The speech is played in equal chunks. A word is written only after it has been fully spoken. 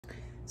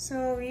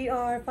So we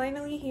are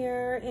finally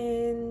here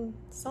in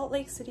Salt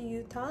Lake City,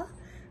 Utah,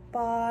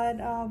 but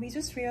we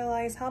just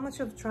realized how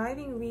much of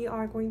driving we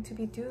are going to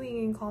be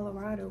doing in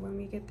Colorado when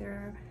we get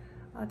there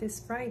this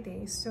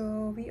Friday.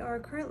 So we are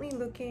currently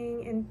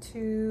looking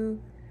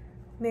into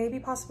maybe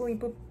possibly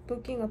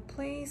booking a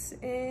place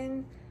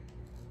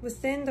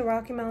within the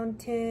Rocky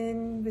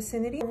Mountain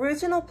vicinity.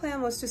 Original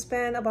plan was to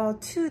spend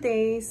about 2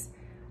 days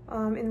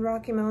in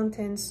Rocky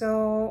Mountain,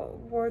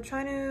 so we're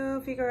trying to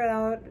figure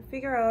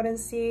out and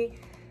see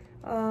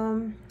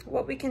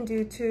what we can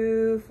do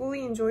to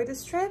fully enjoy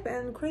this trip,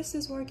 and Chris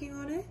is working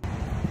on it.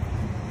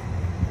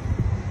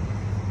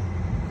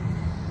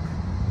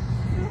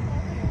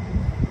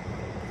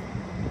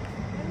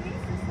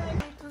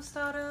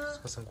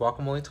 Got some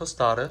guacamole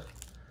tostada.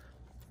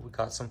 We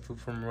got some food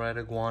from Red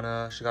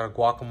Iguana. She got a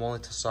guacamole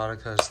tostada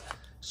because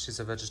she's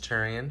a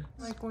vegetarian.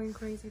 Like going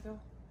crazy though.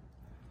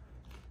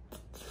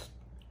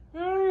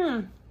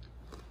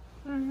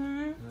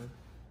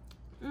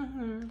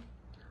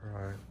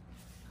 Alright.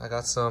 I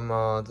got some,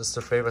 this is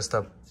the favorite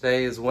stuff.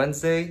 Today is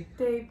Wednesday.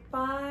 Day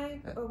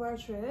 5 of our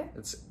trip.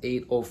 It's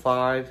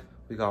 8:05.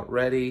 We got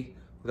ready.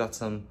 We got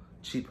some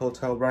cheap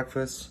hotel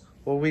breakfast.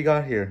 What we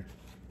got here?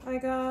 I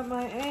got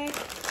my egg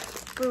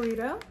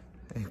burrito.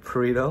 Egg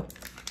burrito.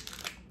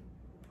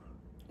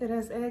 It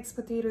has eggs,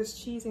 potatoes,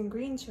 cheese, and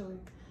green chili.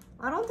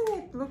 I don't think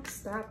it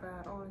looks that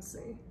bad,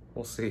 honestly.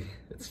 We'll see.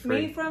 It's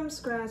made free. from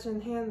scratch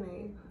and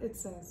handmade, it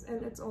says,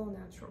 and it's all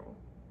natural.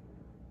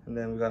 And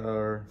then we got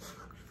our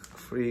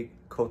free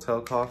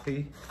hotel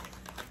coffee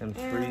and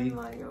free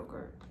my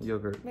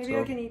yogurt. Maybe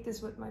so, I can eat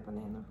this with my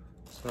banana.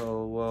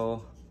 So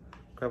we'll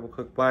grab a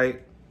quick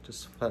bite,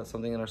 just put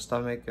something in our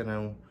stomach, and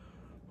then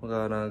we're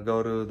gonna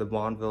go to the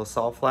Bonneville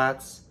Salt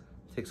Flats,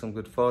 take some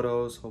good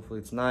photos. Hopefully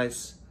it's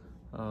nice,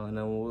 and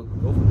then we'll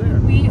go from there.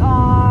 We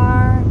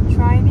are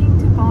driving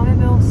to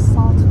Bonneville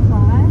Salt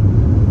Flat,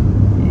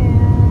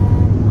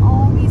 and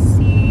all we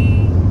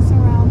see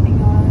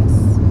surrounding us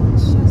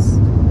is just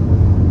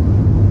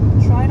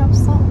dried up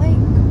Salt Lake.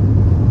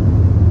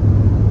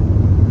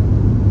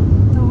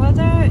 The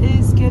weather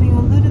is getting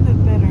a little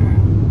bit better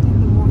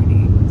in the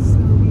morning, so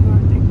we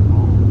are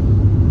thankful.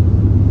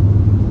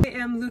 I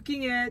am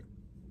looking at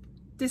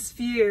this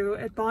view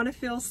at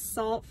Bonneville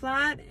Salt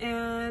Flat,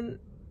 and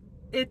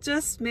it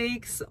just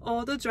makes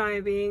all the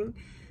driving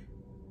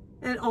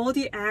and all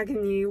the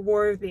agony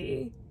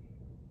worthy.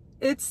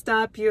 It's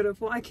that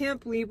beautiful. I can't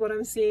believe what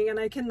I'm seeing, and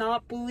I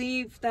cannot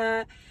believe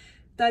that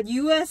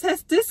US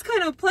has this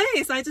kind of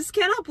place. I just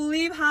cannot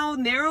believe how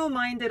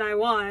narrow-minded I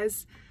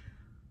was.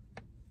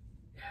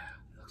 Yeah,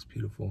 it looks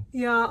beautiful.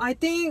 Yeah, I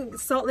think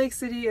Salt Lake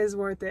City is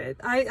worth it.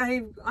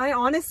 I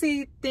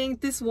honestly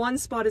think this one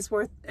spot is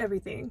worth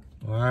everything.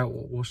 All right,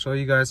 we'll show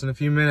you guys in a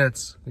few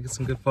minutes. We get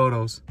some good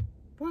photos.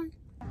 Bye.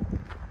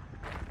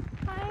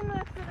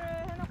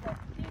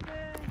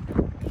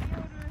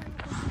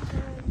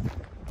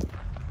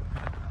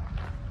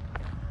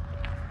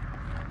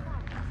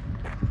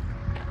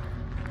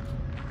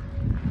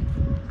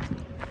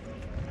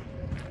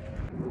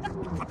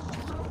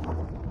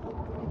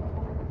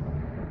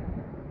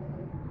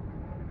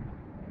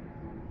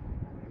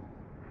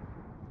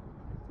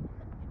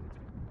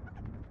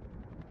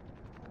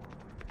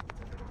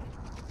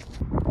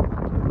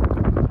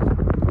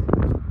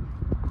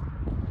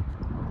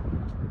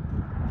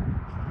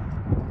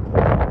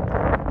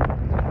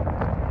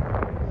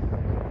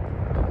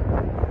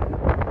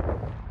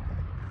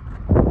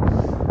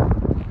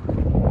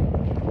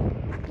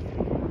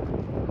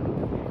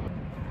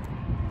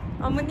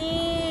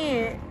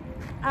 어머니,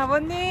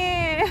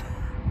 아버님,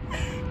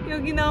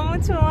 여기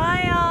너무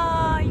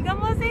좋아요. 이거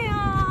보세요.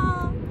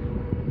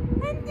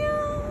 안녕.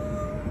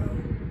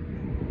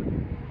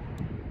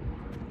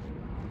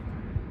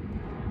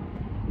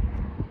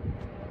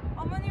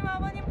 어머님,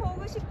 아버님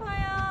보고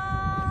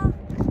싶어요.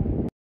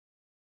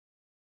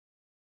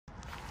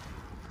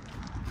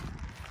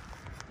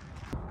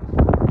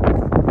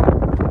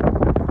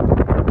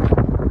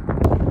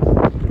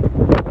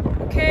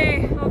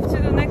 Okay, off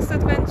to the next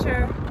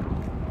adventure.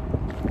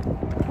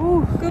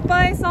 Ooh,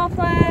 goodbye, Salt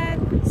Flat.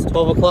 It's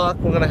 12 o'clock.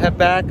 We're gonna head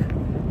back.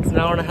 It's an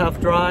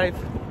hour-and-a-half drive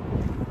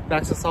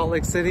back to Salt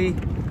Lake City.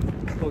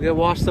 We'll get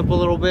washed up a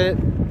little bit,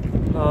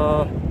 and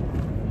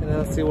then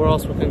let's see where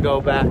else we can go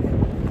back.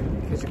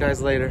 Catch you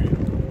guys later.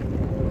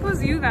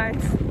 Who's you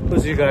guys?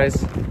 Who's you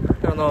guys? I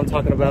don't know what I'm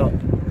talking about.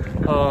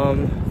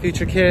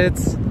 Future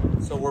kids.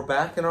 So we're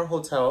back in our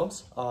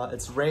hotels.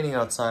 It's raining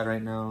outside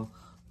right now,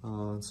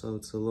 so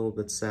it's a little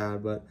bit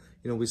sad, but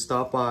you know, we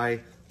stopped by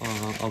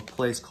a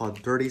place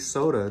called Dirty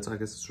Soda. I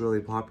guess it's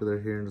really popular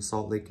here in the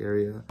Salt Lake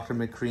area. Dr.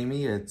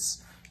 McCreamy,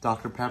 it's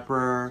Dr.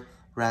 Pepper,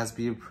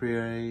 raspberry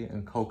puree,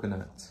 and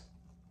coconut.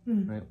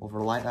 Right,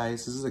 over light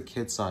ice. This is a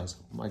kid size.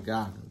 Oh my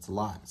God, it's a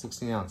lot.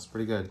 16 ounce,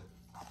 pretty good.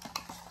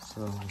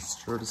 So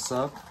stir this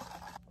up.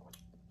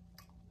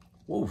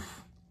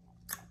 Woof.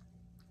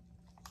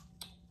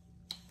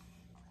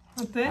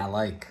 어때? I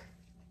like.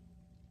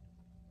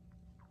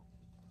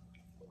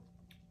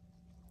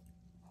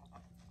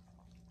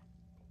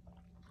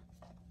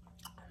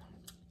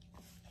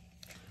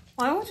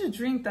 Why would you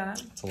drink that?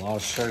 It's a lot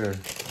of sugar.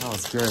 Oh,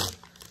 it's good.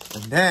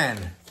 And then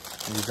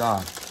we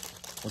got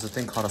what's a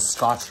thing called a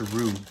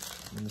scotcheroo.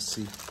 Let me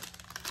see.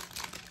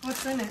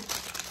 What's in it?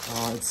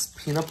 It's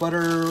peanut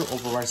butter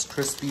over Rice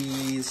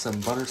Krispies,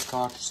 some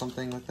butterscotch,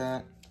 something like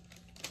that.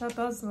 That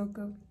does look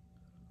good.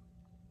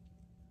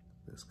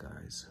 This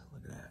guys,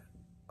 look at that.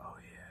 Oh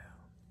yeah.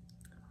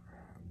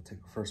 I'm gonna take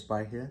a first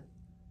bite here.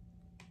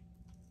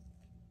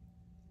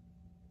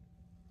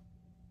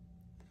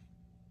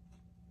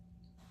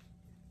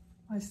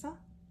 맛있어?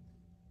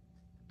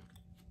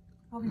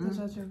 아비도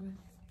저쪽에.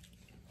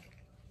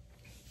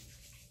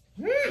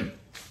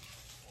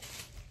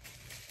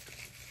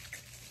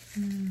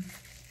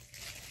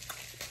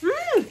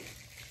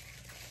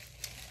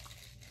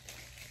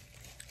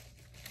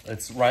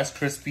 It's Rice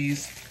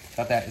Krispies.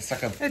 Got that. It's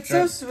like a. It's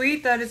so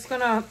sweet that it's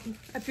gonna.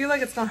 I feel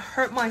like it's gonna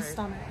hurt my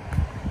stomach.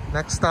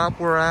 Next stop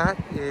we're at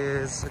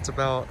is it's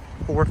about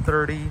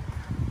 4:30.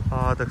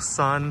 The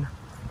sun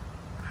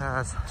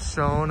has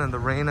shone and the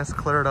rain has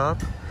cleared up,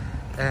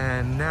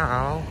 and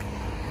now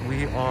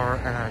we are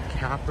at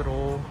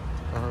Capitol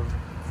of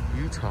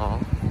Utah,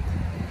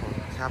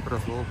 Capitol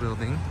Hill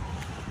building.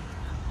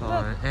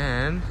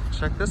 And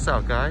check this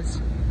out, guys.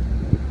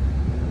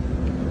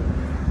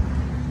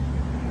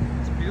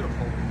 It's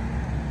beautiful.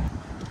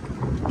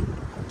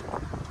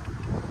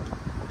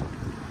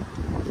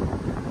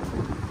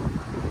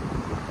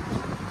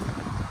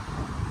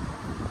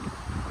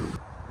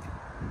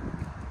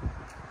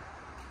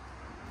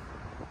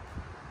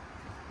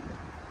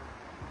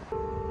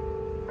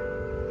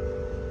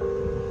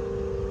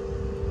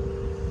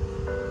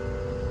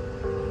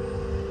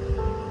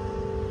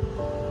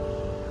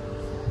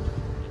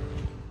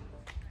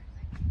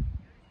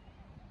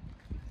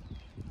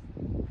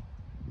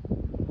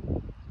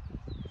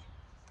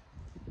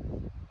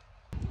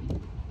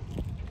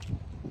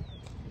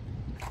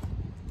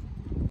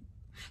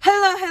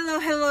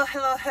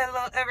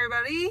 Hello,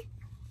 everybody.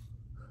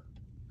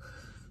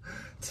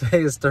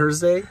 Today is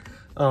Thursday.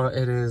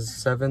 It is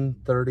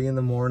 7:30 in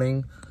the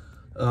morning.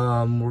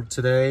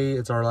 Today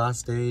it's our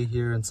last day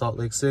here in Salt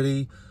Lake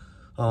City.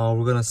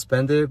 We're gonna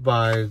spend it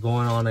by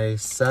going on a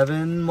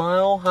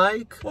 7-mile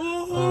hike.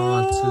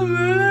 Will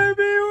it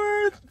be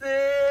worth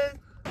it?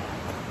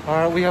 All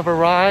right, we have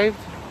arrived.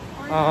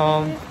 It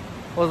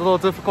was a little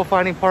difficult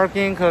finding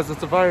parking because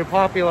it's a very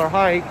popular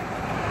hike.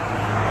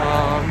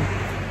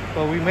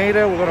 But we made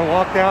it. We're gonna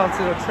walk down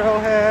to the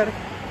trailhead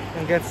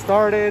and get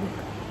started.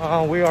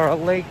 We are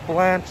at Lake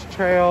Blanche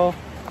Trail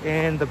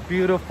in the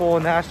beautiful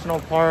national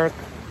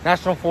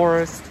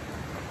forest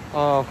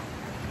of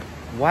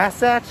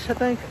Wasatch, I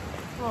think.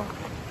 Oh.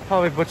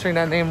 Probably butchering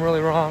that name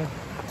really wrong.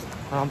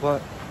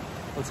 But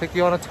we'll take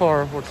you on a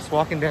tour. We're just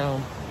walking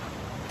down.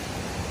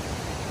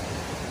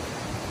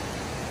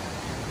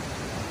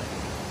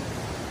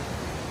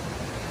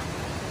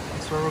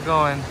 That's where we're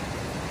going.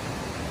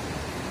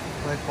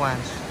 Lake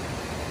Blanche.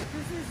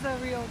 This is the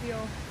real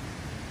deal.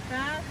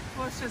 That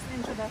was just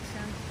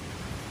introduction.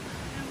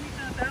 And we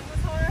thought that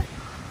was hard.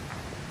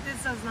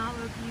 This does not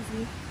look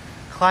easy.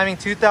 Climbing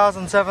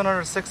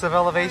 2,706 of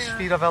elevation,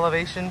 feet of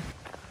elevation.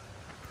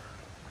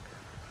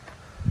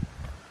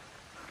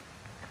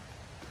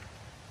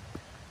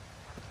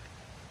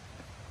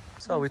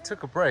 So we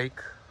took a break.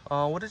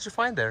 What did you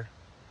find there?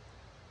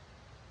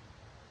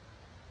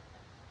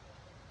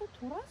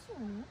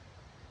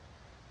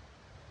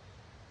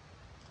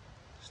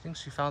 She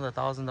thinks she found a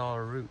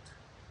 $1,000 root.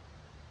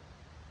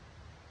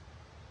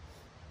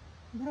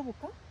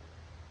 물어볼까?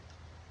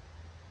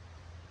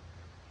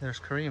 There's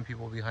Korean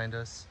people behind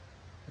us,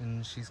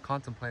 and she's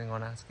contemplating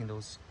on asking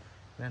those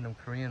random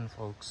Korean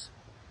folks.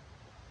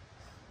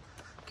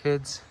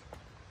 Kids,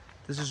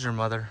 this is your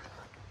mother.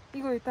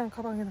 이거 일단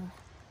가방에 넣어.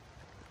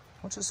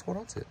 I'll just hold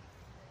on to it.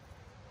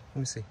 Let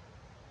me see.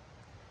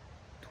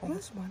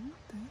 도라지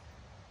맞는데?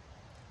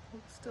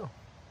 Hold still.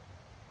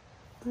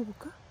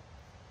 물어볼까?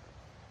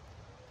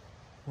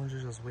 Why don't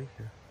you just wait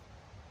here?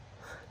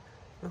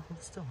 No,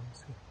 hold still. Let me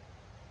see.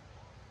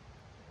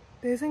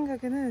 내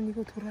생각에는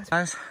이거 도라지.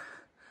 Guys,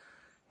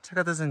 check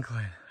out this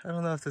incline. I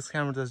don't know if this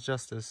camera does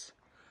justice.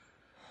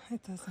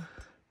 It doesn't.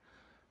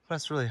 But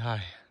that's really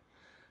high.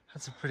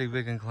 That's a pretty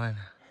big incline.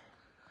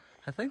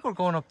 I think we're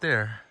going up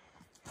there.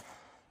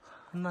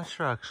 I'm not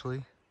sure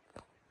actually.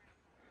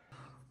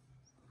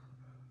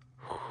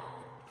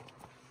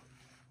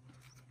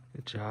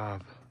 Good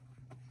job.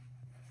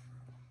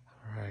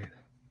 All right.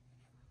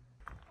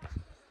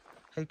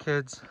 Hey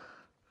kids.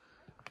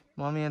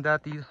 Mommy and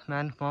daddy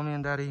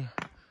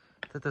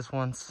did this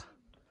once.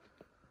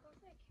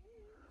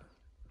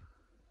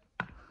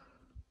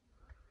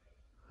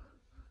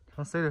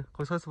 Don't stay there.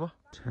 거기 서 있어 봐.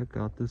 Check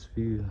out this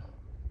view.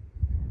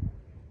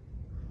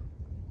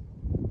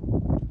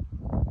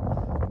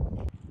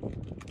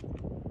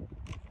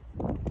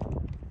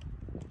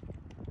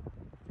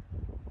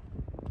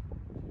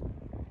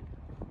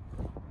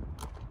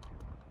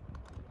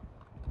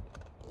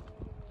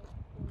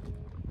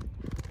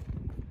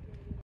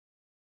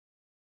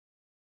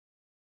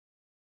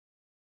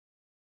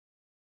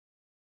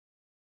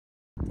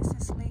 This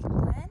is Lake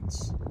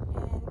Blanche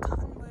in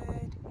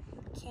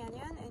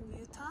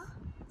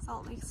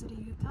Salt Lake City,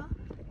 Utah.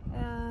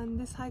 And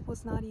this hike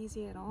was not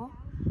easy at all.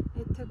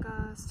 It took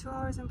us 2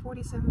 hours and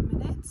 47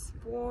 minutes,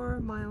 4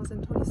 miles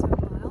and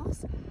 27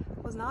 miles.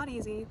 It was not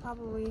easy.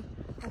 Probably,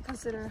 I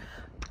consider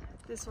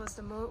this was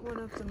one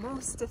of the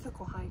most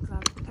difficult hikes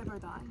I've ever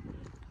done.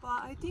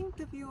 But I think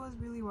the view was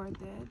really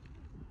worth it.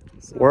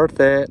 So, worth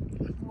it.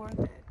 Worth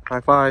it.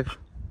 High five.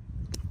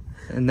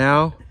 And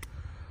now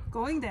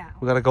Going down.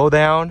 we gotta go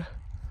down.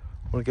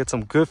 We're gonna get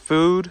some good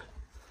food.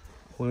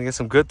 We're gonna get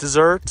some good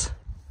dessert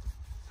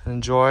and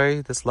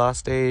enjoy this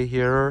last day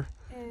here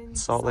in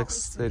Salt Lake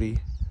City.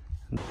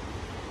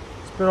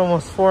 It's been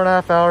almost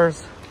 4.5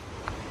 hours.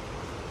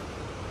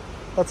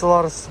 That's a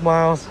lot of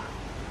smiles.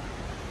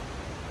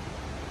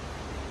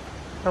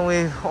 And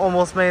we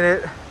almost made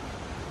it.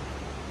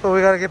 But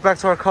we gotta get back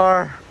to our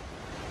car.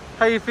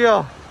 How you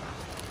feel?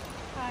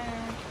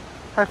 Tired.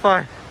 High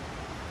five.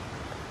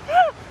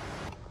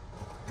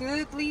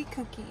 Goodly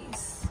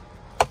cookies.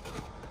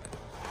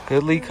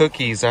 Goodly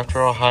cookies after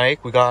our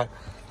hike. We got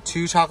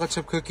 2 chocolate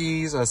chip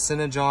cookies, a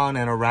Cinnabon,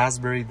 and a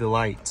Raspberry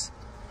Delight.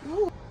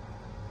 Ooh.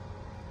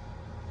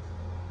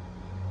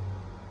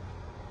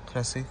 Can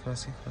I see? Can I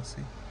see? Can I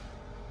see?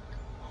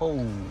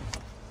 Oh,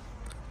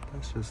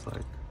 that's just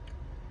like...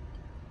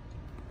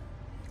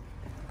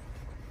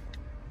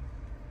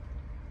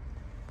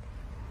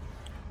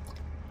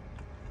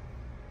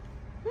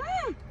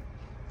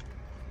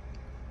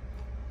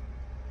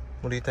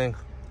 What do you think?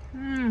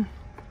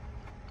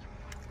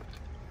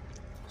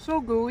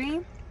 So gooey.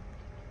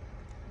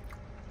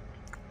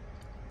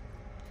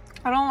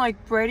 I don't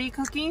like bready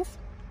cookies.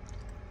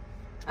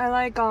 I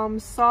like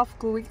soft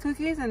gooey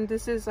cookies, and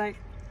this is like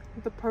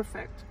the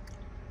perfect.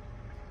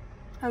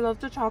 I love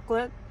the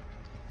chocolate.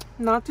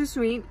 Not too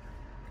sweet.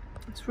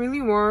 It's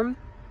really warm.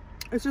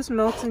 It just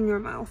melts in your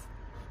mouth.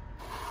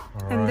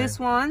 And this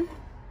one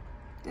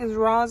is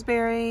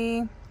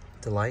Raspberry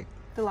Delight.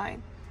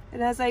 It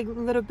has like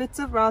little bits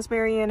of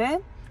raspberry in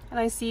it, and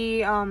I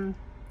see some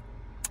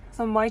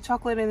white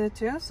chocolate in it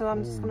too, so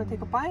I'm just gonna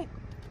take a bite.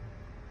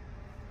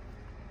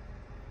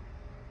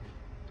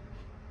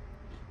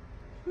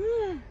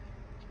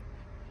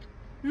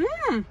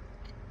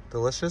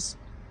 Delicious?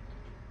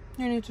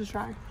 You need to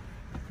try.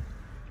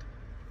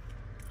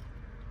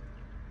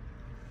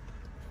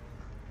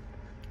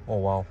 Oh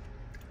wow.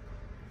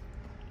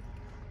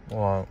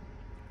 Wow.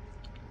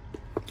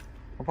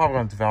 I'm probably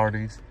gonna devour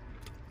these.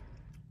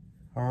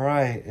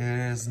 Alright, it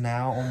is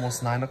now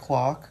almost 9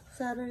 o'clock.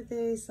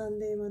 Saturday,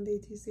 Sunday, Monday,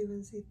 Tuesday,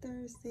 Wednesday,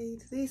 Thursday.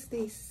 Today's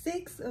day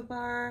 6 of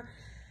our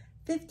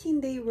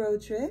 15-day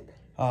road trip.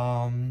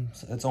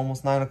 It's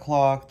almost 9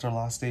 o'clock. It's our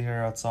last day here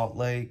at Salt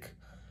Lake.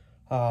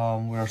 We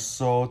are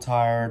so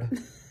tired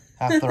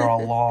after a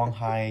long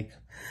hike.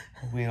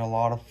 We ate a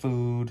lot of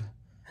food,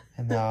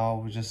 and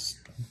now we just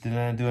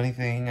didn't do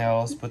anything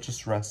else but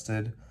just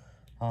rested.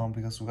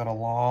 Because we got a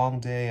long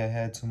day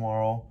ahead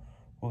tomorrow.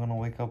 We're gonna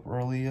wake up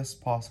early as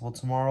possible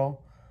tomorrow,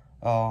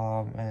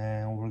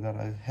 and we're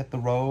gonna hit the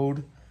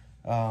road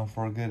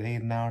for a good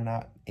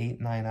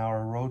 8-9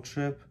 hour road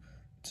trip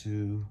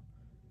to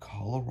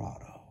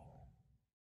Colorado.